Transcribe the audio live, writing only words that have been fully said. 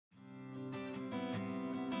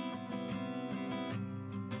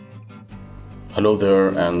Hello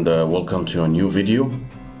there and welcome to a new video.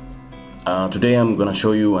 Today I'm gonna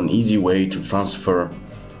show you an easy way to transfer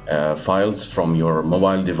files from your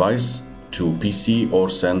mobile device to PC or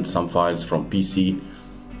send some files from PC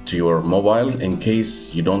to your mobile in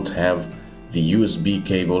case you don't have the USB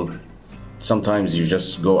cable. Sometimes you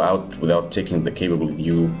just go out without taking the cable with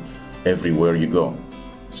you everywhere you go.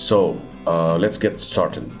 So let's get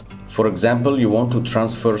started. For example, you want to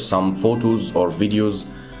transfer some photos or videos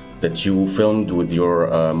that you filmed with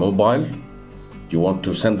your mobile. You want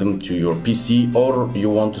to send them to your PC, or you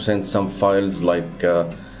want to send some files like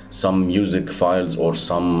some music files or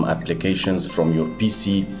some applications from your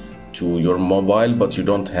PC to your mobile, but you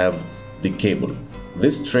don't have the cable.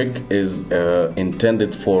 This trick is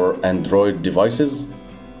intended for Android devices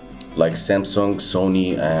like Samsung,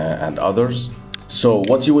 Sony, and others. So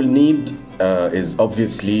what you will need is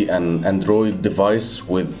obviously an Android device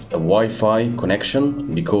with a Wi-Fi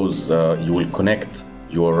connection, because you will connect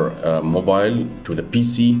your mobile to the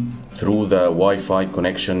PC through the Wi-Fi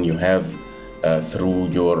connection you have through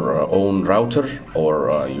your own router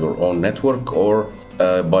or your own network, or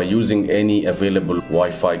by using any available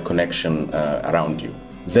Wi-Fi connection around you.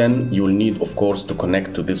 Then you will need, of course, to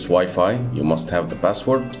connect to this Wi-Fi. You must have the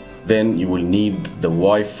password. Then you will need the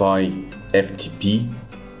Wi-Fi FTP,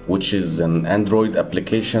 which is an Android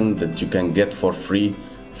application that you can get for free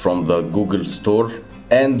from the Google Store.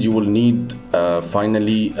 And you will need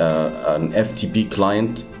finally an FTP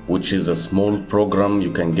client, which is a small program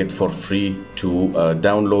you can get for free to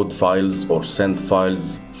download files or send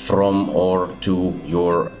files from or to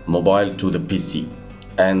your mobile to the PC.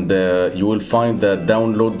 And you will find the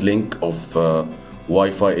download link of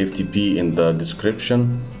Wi-Fi FTP in the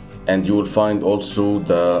description, and you will find also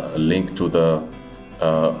the link to the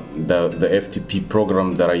FTP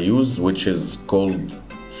program that I use, which is called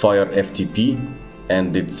Fire FTP,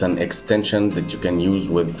 and it's an extension that you can use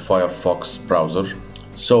with FireFox Browser.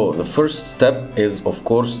 So the first step is, of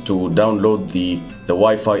course, to download the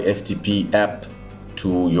Wi-Fi FTP app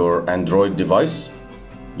to your Android device.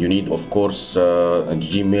 You need, of course, a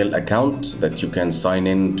Gmail account that you can sign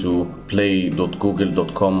in to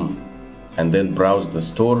play.google.com and then browse the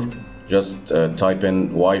store. Just type in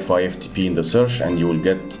Wi-Fi FTP in the search and you will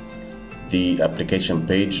get the application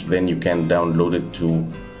page. Then you can download it to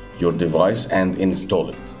your device and install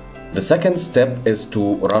it. The second step is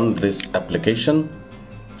to run this application.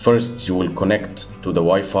 First, you will connect to the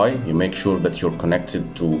Wi-Fi. You make sure that you're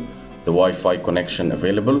connected to the Wi-Fi connection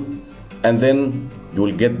available. And then you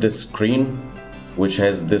will get this screen, which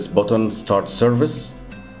has this button, Start Service.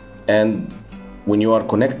 And when you are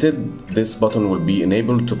connected, this button will be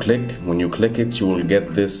enabled to click. When you click it, you will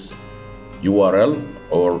get this URL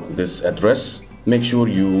or this address. Make sure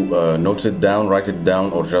you note it down, write it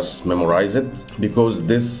down, or just memorize it, because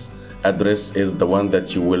this address is the one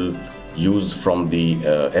that you will use from the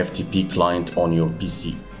FTP client on your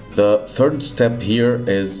PC. The third step here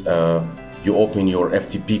is you open your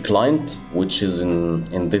FTP client, which is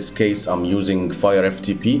in this case I'm using Fire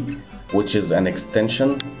FTP, which is an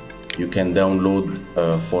extension you can download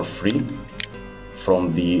for free from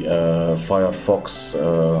the Firefox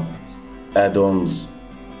add-ons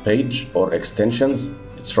page or extensions.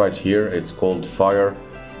 It's right here. It's called Fire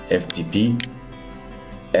FTP,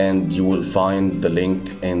 and you will find the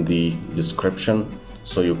link in the description,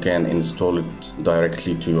 so you can install it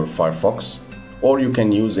directly to your Firefox, or you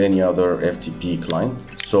can use any other FTP client.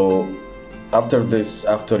 So after this,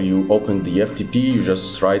 after you open the FTP, you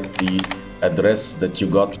just write the address that you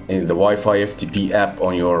got in the Wi-Fi FTP app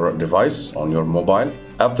on your device, on your mobile.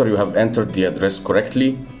 After you have entered the address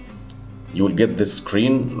correctly, you will get this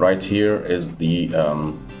screen. Right here is the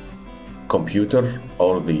computer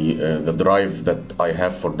or the drive that I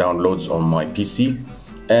have for downloads on my PC,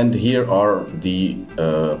 and here are the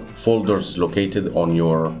folders located on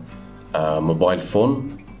your mobile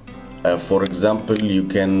phone. For example, you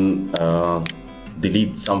can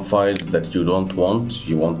delete some files that you don't want.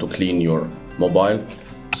 You want to clean your mobile.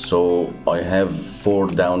 So I have 4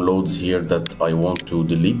 downloads here that I want to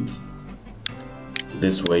delete.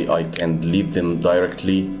 This way I can delete them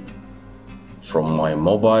directly from my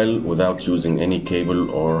mobile without using any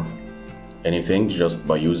cable or anything, just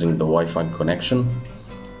by using the Wi-Fi connection.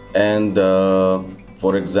 And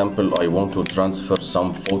for example, I want to transfer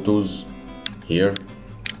some photos here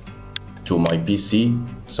to my PC,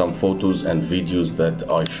 some photos and videos that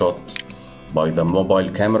I shot by the mobile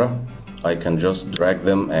camera. I can just drag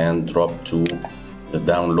them and drop to the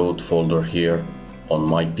download folder here on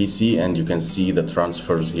my PC, and you can see the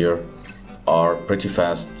transfers here are pretty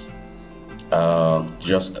fast.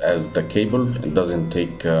 Just as the cable, it doesn't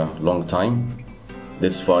take a long time.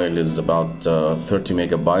 This file is about 30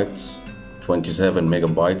 megabytes, 27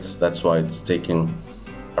 megabytes. That's why it's taking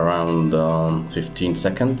around 15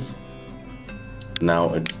 seconds.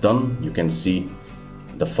 Now it's done. You can see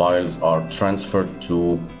the files are transferred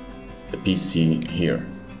to the PC here.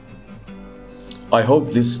 I hope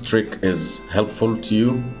this trick is helpful to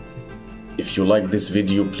you. If you like this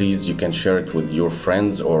video, please, you can share it with your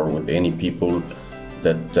friends or with any people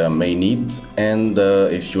that may need. And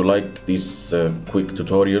if you like these quick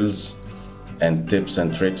tutorials and tips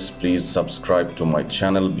and tricks, please subscribe to my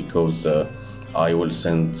channel, because I will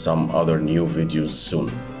send some other new videos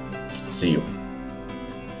soon. See you.